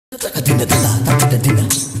So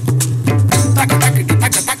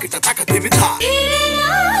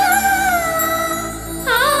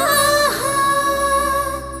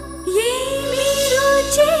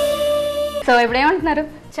ఇప్పుడు ఏమంటున్నారు?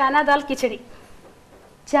 చానా దాల్ కిచడి.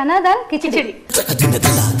 చనా దాల్ కిచడి.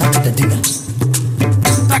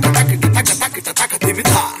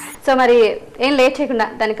 సో మరి ఏం లేట్ చేయకుండా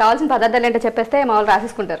దానికి కావాల్సిన పదార్థాలు ఏంటో చెప్పేస్తే మామూలు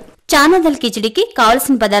రాసేసుకుంటారు. చానా దాల్ కిచడికి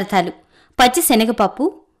కావలసిన పదార్థాలు: పచ్చి శనగపప్పు,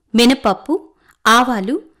 మినపప్పు,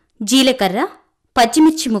 ఆవాలు, జీలకర్ర,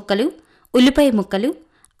 పచ్చిమిర్చి ముక్కలు, ఉల్లిపాయ ముక్కలు,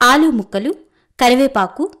 ఆలు ముక్కలు,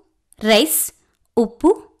 కరివేపాకు, రైస్, ఉప్పు,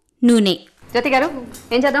 నూనె. జ్యోతి గారు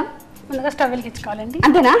ఏం చేద్దాం? ముందుగా స్టవ్ వెలిగించుకోవాలండి.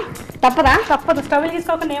 అంతేనా? తప్పదా? తప్పదు. స్టవ్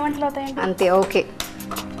వెలిగించుకోకుండా ఏమంటలు అవుతాయండి. అంతే. ఓకే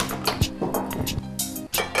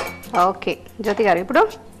ఓకే జ్యోతి గారు ఇప్పుడు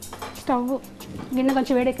స్టవ్ గిన్నె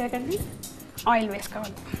కొంచెం వేడెక్కాకండి ఆయిల్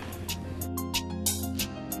వేసుకోవాలి.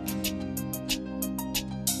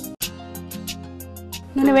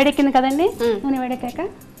 నూనె వేడెక్కింది కదండి. నూనె వేడెక్కాక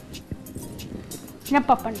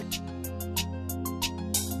మినప్పప్పు అండి,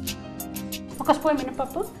 1 స్పూన్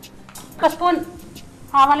మినప్పప్పు, 1 స్పూన్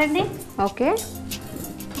ఆవాలండి, ఓకే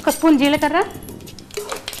 1 స్పూన్ జీలకర్ర,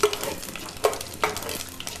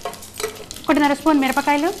 1.5 స్పూన్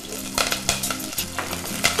మిరపకాయలు,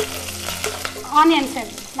 ఆనియన్స్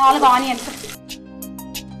అండి, 4 ఆనియన్స్.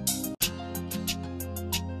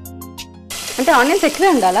 అంటే ఆనియన్స్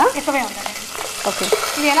ఎక్కువే ఉండాలా? ఎక్కువే ఉండాలి. ఓకే.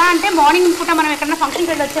 ఇది ఎలా అంటే మార్నింగ్ పూట మనం ఎక్కడన్నా ఫంక్షన్కి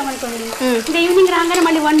వెళ్ళి వచ్చామనుకోండి, ఇంకా ఈవినింగ్ రాగానే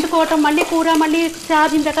మళ్ళీ వండుకోవటం, మళ్ళీ కూర, మళ్ళీ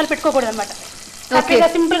చార్జింగ్ రకాలు పెట్టుకోకూడదు అనమాట. హ్యాపీగా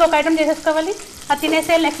సింపుల్గా ఒక ఐటమ్ చేసేసుకోవాలి. అది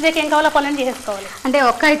తినేసే నెక్స్ట్ డేకి ఏం కావాలో పనులు చేసేసుకోవాలి. అంటే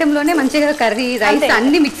ఒక్క ఐటెంలోనే మంచిగా కర్రీ, రైస్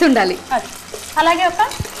అన్ని మిక్స్ ఉండాలి. అది అలాగే ఒక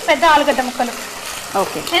పెద్ద ఆలుగడ్డ ముక్కలు,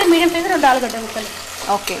 ఓకే, లేదా మీడియం సైజ్ 2 ఆలుగడ్డ ముక్కలు.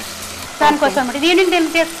 ఓకే. దానికోసం అనమాట. ఇది ఈవినింగ్ టైం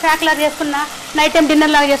స్నాక్ లాగా చేసుకున్నా, నైట్ టైం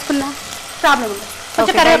డిన్నర్ లాగా చేసుకున్నా ప్రాబ్లం ఉంది.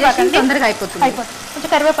 కొంచెం కరివేపాకు తొందరగా అయిపోతుంది. కొంచెం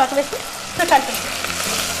కరివేపాకు వేసి కలిపి.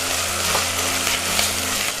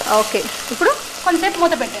 ఓకే. ఇప్పుడు కొంచెంసేపు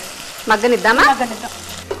మూత పెట్టండి. మగ్గనిద్దామా? మగ్గనిద్దాం.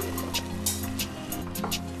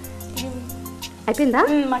 అయిపోయిందా?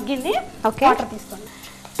 మగ్గింది. ఓకే. వాటర్ తీసుకోండి.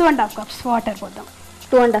 2.5 కప్స్ వాటర్ పోద్దాం.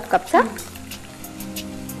 2.5 కప్సా?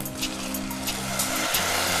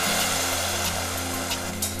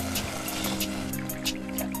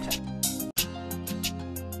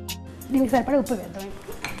 దీనికి సరిపడా ఉప్పు వేద్దాం.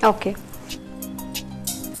 ఓకే.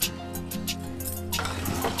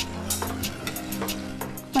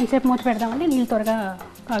 కొంచెంసేపు మూత పెడదామండి, నీళ్ళు త్వరగా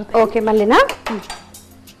కాలుతాయి. ఓకే. మళ్ళీనా?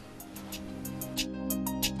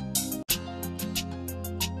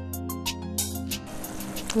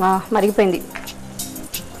 మరిగిపోయింది.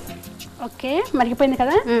 ఓకే, మరిగిపోయింది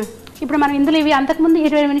కదా. ఇప్పుడు మనం ఇందులో ఇవి అంతకుముందు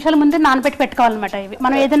 20 నిమిషాల ముందే నానబెట్టి పెట్టుకోవాలన్నమాట. ఇవి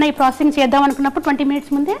మనం ఏదైనా ఈ ప్రాసెసింగ్ చేద్దాం అనుకున్నప్పుడు 20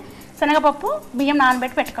 మినిట్స్ ముందే శనగపప్పు, బియ్యం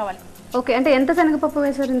నానబెట్టి పెట్టుకోవాలి. ఓకే. అంటే ఎంత శనగపప్పు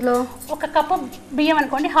వేసారు ఇందులో? 1 కప్పు బియ్యం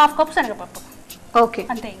అనుకోండి, 1/2 కప్పు శనగపప్పు. ఓకే.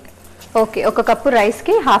 అంతే. ఇంకా ఓకే. 1 కప్పు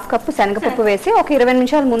రైస్కి 1/2 కప్పు శనగపప్పు వేసి ఒక 20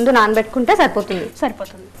 నిమిషాల ముందు నానబెట్టుకుంటే సరిపోతుంది.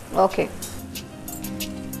 సరిపోతుంది. ఓకే.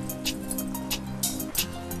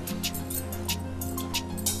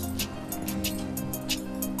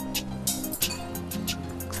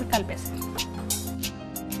 కలిపేసి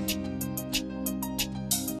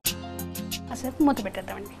కాసేపు మూత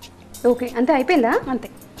పెట్టేద్దామండి. ఓకే. అంతే అయిపోయిందా? అంతే.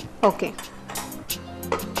 ఓకే.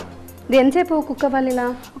 ఇది ఎంతసేపు కుక్ అవ్వాలి? ఇలా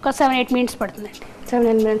ఒక 7-8 మినిట్స్ పడుతుందండి.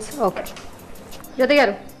 7-8 మినిట్స్. ఓకే. జ్యోతి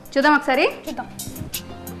గారు చూద్దాం ఒకసారి. చూద్దాం.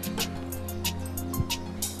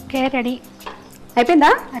 Okay, ready.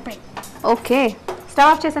 అయిపోయిందా? అయిపోయింది. ఓకే.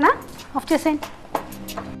 Stove off చేసానా? ఆఫ్ చేసేయండి.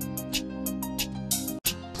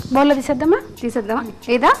 బౌల్లో తీసేద్దామా? తీసేద్దామా?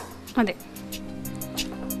 ఏదా? అదే.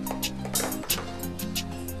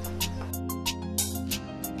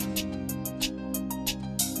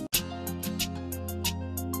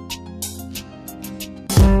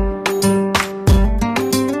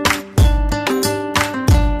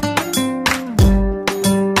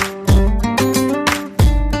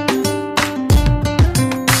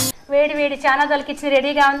 వేడి వేడి చానా దాల్ కిచడి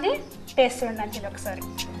రెడీగా ఉంది. టేస్ట్ చూడండి అంచెలు ఒకసారి.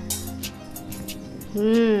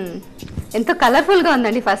 ఎంతో కలర్ఫుల్గా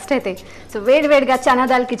ఉందండి ఫస్ట్ అయితే. సో వేడి వేడిగా చనా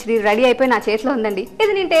దాల్ కిచడి రెడీ అయిపోయి నా చేతిలో ఉందండి.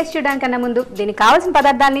 ఇది నేను టేస్ట్ చూడడానికన్నా ముందు దీనికి కావాల్సిన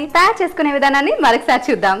పదార్థాన్ని తయారు చేసుకునే విధానాన్ని మరొకసారి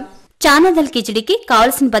చూద్దాం. చానా దాల్ కిచడికి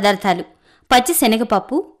కావలసిన పదార్థాలు: పచ్చి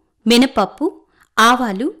శనగపప్పు, మినపప్పు,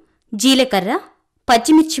 ఆవాలు, జీలకర్ర,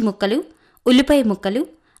 పచ్చిమిర్చి ముక్కలు, ఉల్లిపాయ ముక్కలు,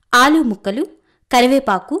 ఆలు ముక్కలు,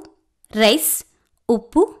 కరివేపాకు, రైస్,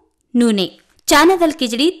 ఉప్పు, నూనె. చానా దాల్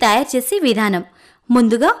కిచడి తయారు చేసే విధానం: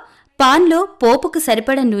 ముందుగా పాన్లో పోపుకు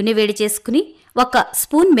సరిపడా నూనె వేడి చేసుకుని 1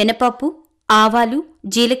 స్పూన్ మినపప్పు, ఆవాలు,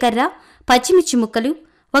 జీలకర్ర, పచ్చిమిర్చి ముక్కలు,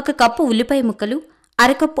 1 కప్పు ఉల్లిపాయ ముక్కలు,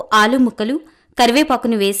 1/2 కప్పు ఆలు ముక్కలు,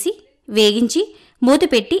 కరివేపాకును వేసి వేగించి మూత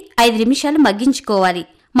పెట్టి 5 నిమిషాలు మగ్గించుకోవాలి.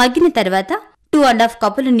 మగ్గిన తర్వాత 2½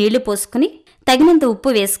 కప్పులు నీళ్లు పోసుకుని తగినంత ఉప్పు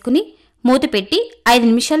వేసుకుని మూత పెట్టి 5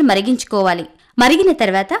 నిమిషాలు మరిగించుకోవాలి. మరిగిన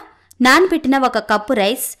తర్వాత నానబెట్టిన 1 కప్పు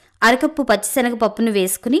రైస్, అరకప్పు పచ్చిశనగపప్పును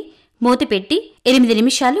వేసుకుని మూత పెట్టి 8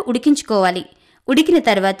 నిమిషాలు ఉడికించుకోవాలి. ఉడికిన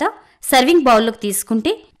తర్వాత సర్వింగ్ బౌల్లోకి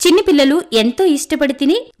తీసుకుంటే చిన్ని పిల్లలు ఎంతో ఇష్టపడి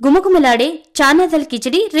తిని గుమగుమలాడే చానా dal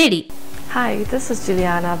khichdi ready. Hi, this is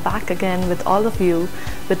Juliana back again with all of you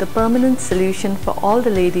with a permanent solution for all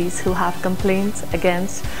the ladies who have complaints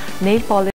against nail polish